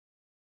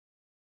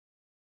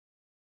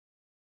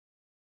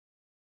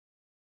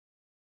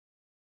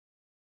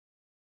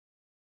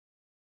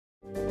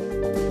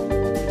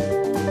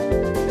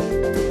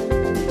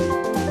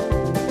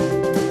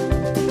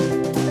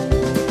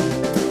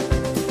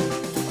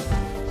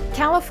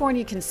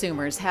California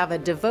consumers have a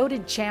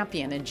devoted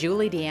champion in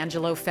Julie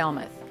D'Angelo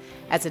Fellmeth.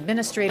 As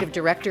Administrative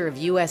Director of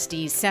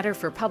USD's Center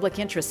for Public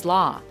Interest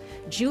Law,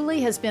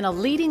 Julie has been a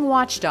leading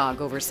watchdog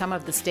over some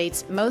of the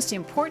state's most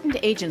important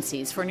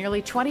agencies for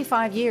nearly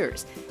 25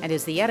 years and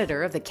is the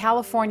editor of the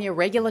California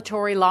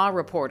Regulatory Law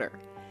Reporter.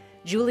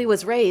 Julie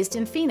was raised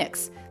in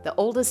Phoenix, the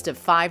oldest of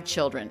 5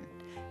 children.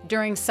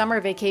 During summer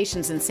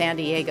vacations in San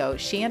Diego,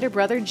 she and her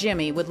brother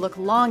Jimmy would look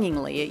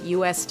longingly at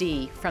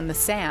USD from the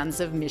sands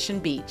of Mission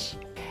Beach.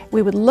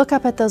 We would look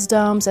up at those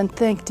domes and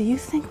think, do you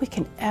think we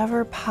can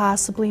ever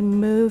possibly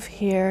move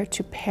here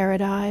to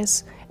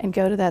Paradise and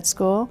go to that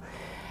school?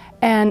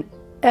 And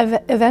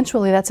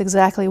eventually that's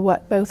exactly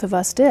what both of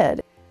us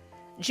did.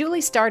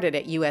 Julie started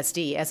at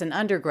USD as an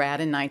undergrad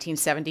in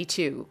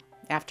 1972.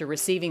 After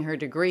receiving her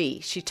degree,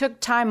 she took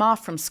time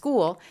off from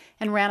school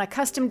and ran a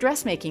custom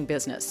dressmaking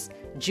business,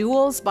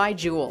 Jewels by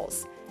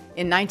Jules.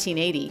 In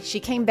 1980, she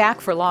came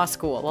back for law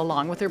school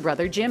along with her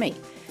brother Jimmy.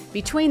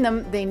 Between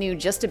them, they knew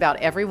just about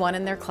everyone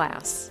in their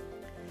class.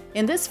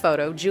 In this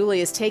photo,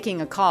 Julie is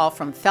taking a call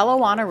from fellow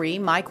honoree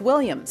Mike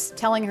Williams,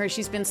 telling her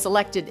she's been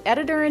selected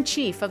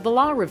editor-in-chief of the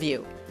Law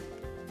Review.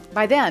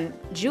 By then,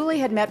 Julie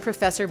had met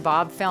Professor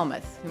Bob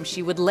Fellmeth, whom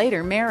she would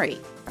later marry.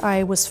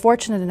 I was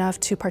fortunate enough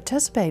to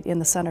participate in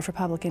the Center for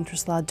Public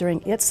Interest Law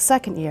during its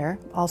second year,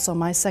 also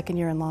my second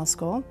year in law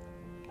school.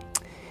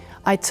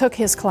 I took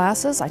his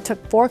classes. I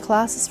took 4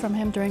 classes from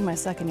him during my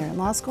second year in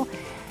law school,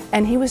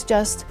 and he was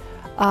just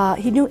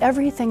he knew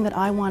everything that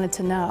I wanted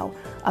to know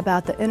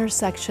about the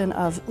intersection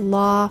of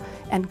law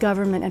and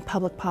government and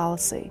public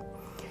policy.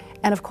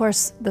 And of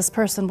course, this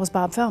person was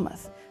Bob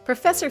Fellmeth.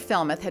 Professor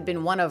Fellmeth had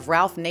been one of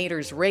Ralph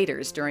Nader's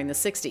raiders during the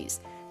 60s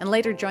and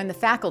later joined the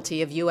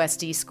faculty of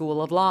USD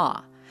School of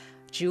Law.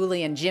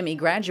 Julie and Jimmy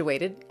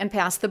graduated and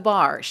passed the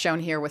bar,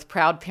 shown here with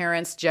proud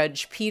parents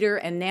Judge Peter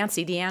and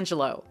Nancy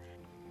D'Angelo.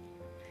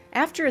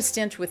 After a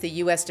stint with the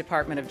U.S.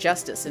 Department of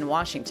Justice in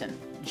Washington,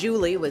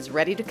 Julie was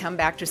ready to come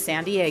back to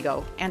San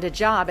Diego and a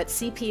job at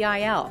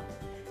CPIL.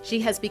 She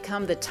has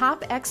become the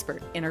top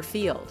expert in her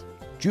field.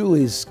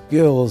 Julie's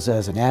skills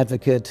as an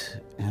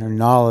advocate and her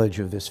knowledge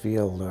of this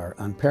field are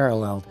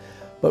unparalleled,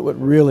 but what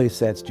really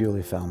sets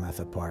Julie Fellmeth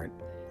apart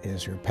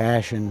is her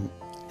passion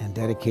and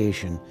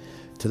dedication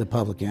to the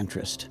public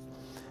interest.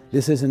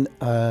 This isn't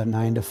a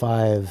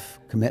 9-to-5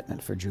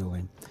 commitment for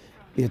Julie.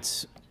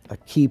 It's a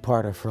key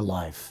part of her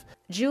life.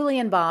 Julie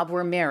and Bob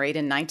were married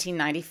in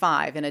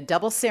 1995 in a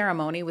double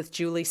ceremony with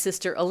Julie's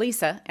sister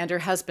Elisa and her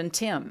husband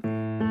Tim.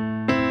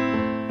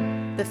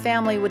 The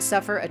family would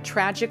suffer a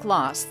tragic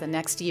loss the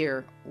next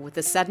year with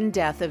the sudden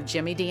death of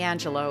Jimmy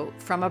D'Angelo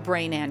from a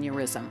brain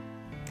aneurysm.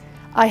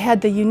 I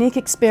had the unique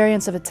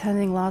experience of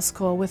attending law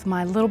school with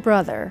my little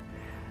brother,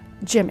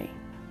 Jimmy.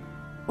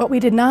 What we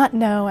did not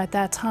know at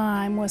that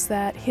time was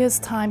that his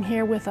time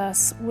here with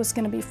us was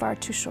going to be far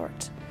too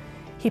short.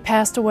 He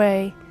passed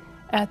away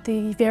at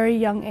the very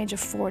young age of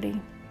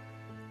 40.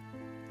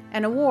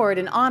 An award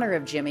in honor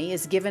of Jimmy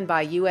is given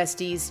by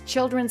USD's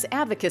Children's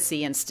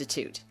Advocacy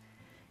Institute.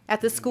 At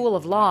the School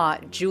of Law,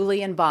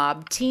 Julie and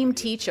Bob team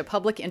teach a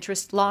public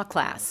interest law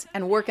class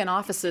and work in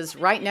offices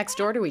right next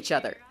door to each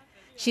other.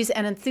 She's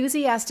an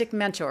enthusiastic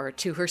mentor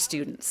to her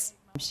students.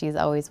 She's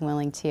always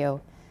willing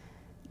to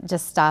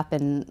just stop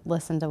and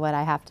listen to what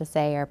I have to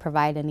say or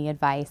provide any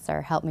advice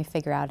or help me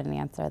figure out an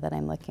answer that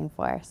I'm looking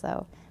for.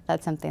 So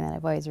that's something that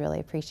I've always really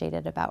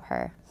appreciated about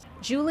her.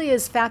 Julie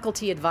is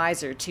faculty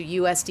advisor to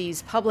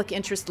USD's Public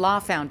Interest Law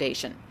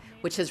Foundation,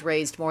 which has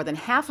raised more than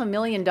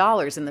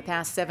 $500,000 in the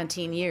past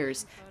 17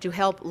 years to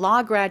help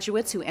law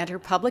graduates who enter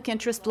public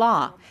interest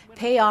law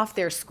pay off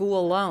their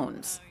school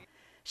loans.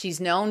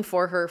 She's known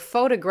for her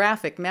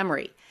photographic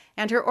memory,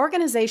 and her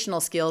organizational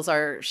skills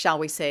are, shall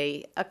we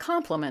say, a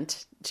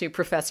compliment to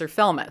Professor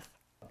Fellmeth.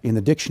 In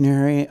the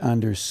dictionary,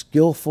 under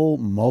skillful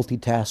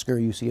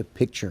multitasker, you see a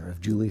picture of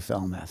Julie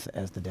Fellmeth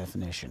as the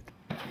definition.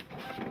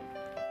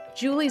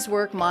 Julie's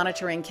work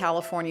monitoring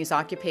California's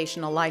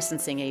occupational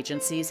licensing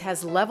agencies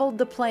has leveled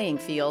the playing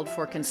field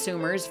for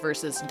consumers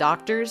versus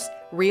doctors,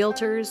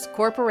 realtors,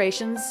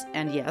 corporations,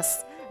 and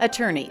yes,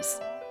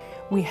 attorneys.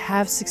 We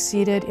have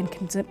succeeded in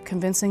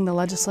convincing the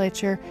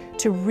legislature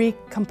to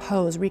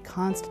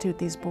reconstitute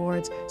these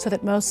boards so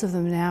that most of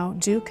them now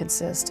do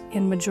consist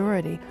in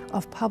majority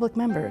of public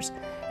members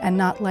and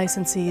not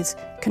licensees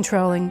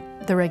controlling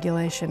the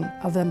regulation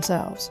of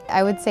themselves.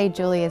 I would say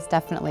Julie is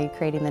definitely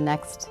creating the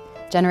next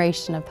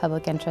generation of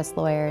public interest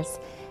lawyers,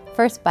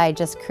 first by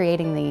just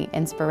creating the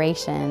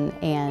inspiration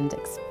and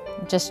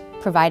just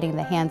providing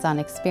the hands-on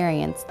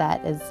experience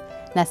that is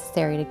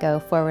necessary to go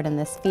forward in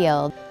this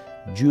field.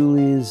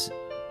 Julie's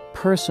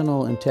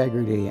personal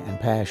integrity and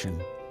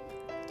passion,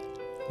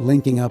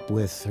 linking up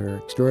with her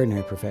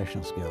extraordinary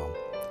professional skill,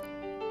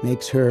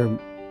 makes her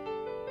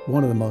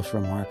one of the most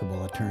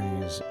remarkable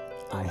attorneys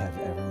I have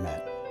ever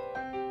met.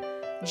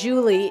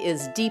 Julie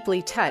is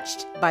deeply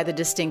touched by the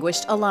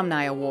Distinguished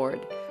Alumni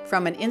Award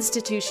from an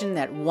institution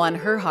that won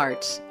her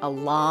heart a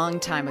long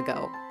time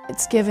ago.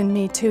 It's given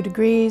me 2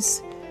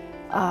 degrees,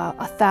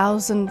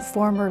 1,000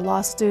 former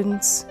law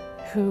students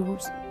who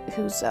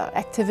whose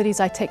activities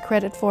I take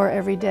credit for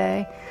every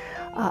day,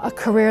 a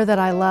career that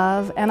I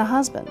love, and a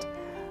husband.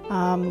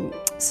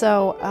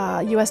 So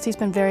USD's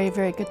been very,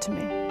 very good to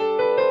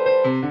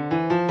me.